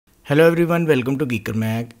Hello everyone, welcome to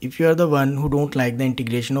geekermag. If you are the one who don't like the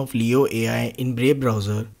integration of Leo AI in Brave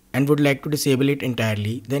browser and would like to disable it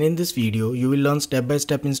entirely, then in this video you will learn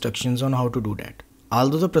step-by-step instructions on how to do that.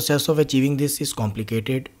 Although the process of achieving this is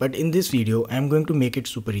complicated, but in this video I am going to make it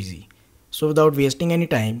super easy. So without wasting any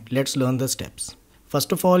time, let's learn the steps.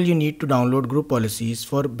 First of all, you need to download group policies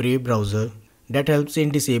for Brave browser that helps in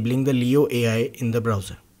disabling the Leo AI in the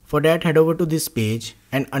browser. For that, head over to this page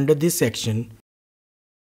and under this section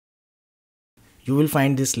you will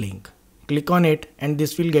find this link. Click on it and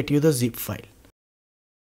this will get you the zip file.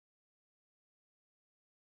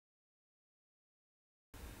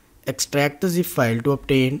 Extract the zip file to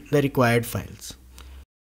obtain the required files.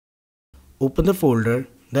 Open the folder,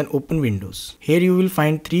 then open Windows. Here you will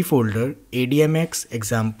find three folders: ADMX,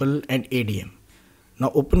 Example and ADM.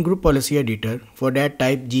 Now open Group Policy Editor. For that,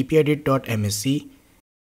 type gpedit.msc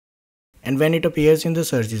and when it appears in the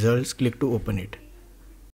search results, click to open it.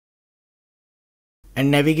 And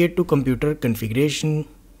navigate to Computer Configuration,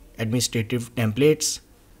 Administrative Templates.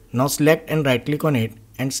 Now select and right click on it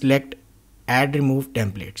and select Add Remove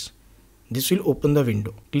Templates. This will open the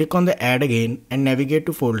window. Click on the Add again and navigate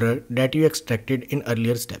to folder that you extracted in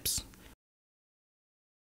earlier steps.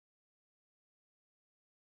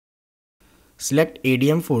 Select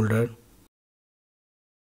ADM folder.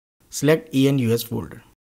 Select ENUS folder.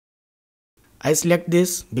 I select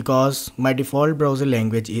this because my default browser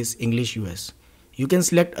language is English US. You can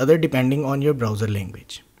select other depending on your browser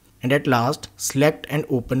language. And at last, select and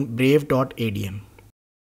open brave.adm.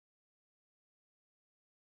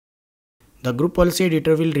 The group policy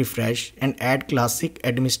editor will refresh and add classic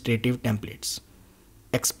administrative templates.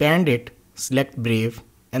 Expand it, select Brave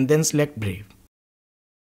and then select Brave.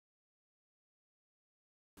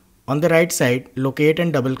 On the right side, locate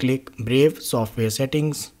and double click Brave software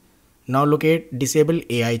settings. Now locate Disable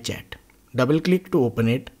AI chat. Double click to open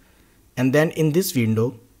it. And then in this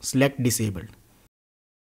window, select Disabled.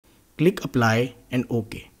 Click Apply and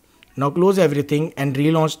OK. Now close everything and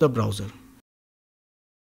relaunch the browser.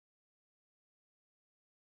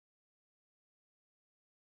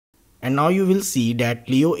 And now you will see that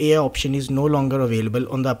Leo AI option is no longer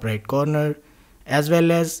available on the upper right corner as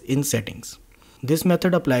well as in settings. This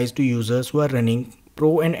method applies to users who are running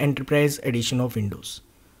Pro and Enterprise edition of Windows.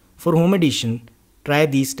 For Home edition, try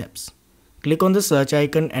these steps. Click on the search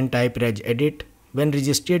icon and type regedit. When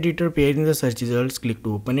registry editor appears in the search results, click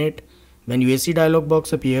to open it. When UAC dialog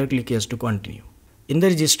box appears, click yes to continue. In the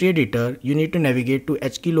registry editor, you need to navigate to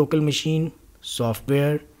HKey local machine,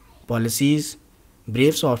 software, policies,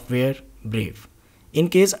 Brave software, Brave. In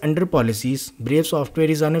case under policies, Brave software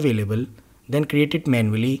is unavailable, then create it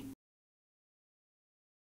manually.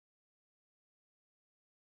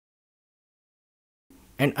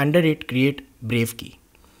 And under it, create Brave key.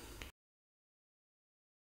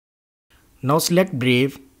 Now select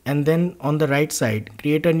Brave and then on the right side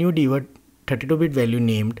create a new dword 32-bit value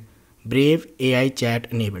named Brave AI Chat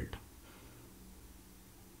Enabled.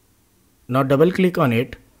 Now double click on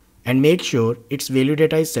it and make sure its value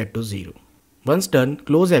data is set to 0. Once done,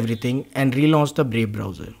 close everything and relaunch the Brave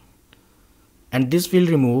browser. And this will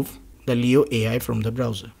remove the Leo AI from the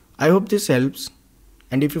browser. I hope this helps.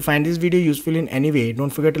 And if you find this video useful in any way, don't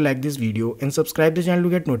forget to like this video and subscribe the channel to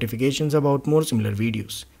get notifications about more similar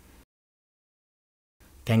videos.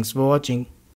 Thanks for watching.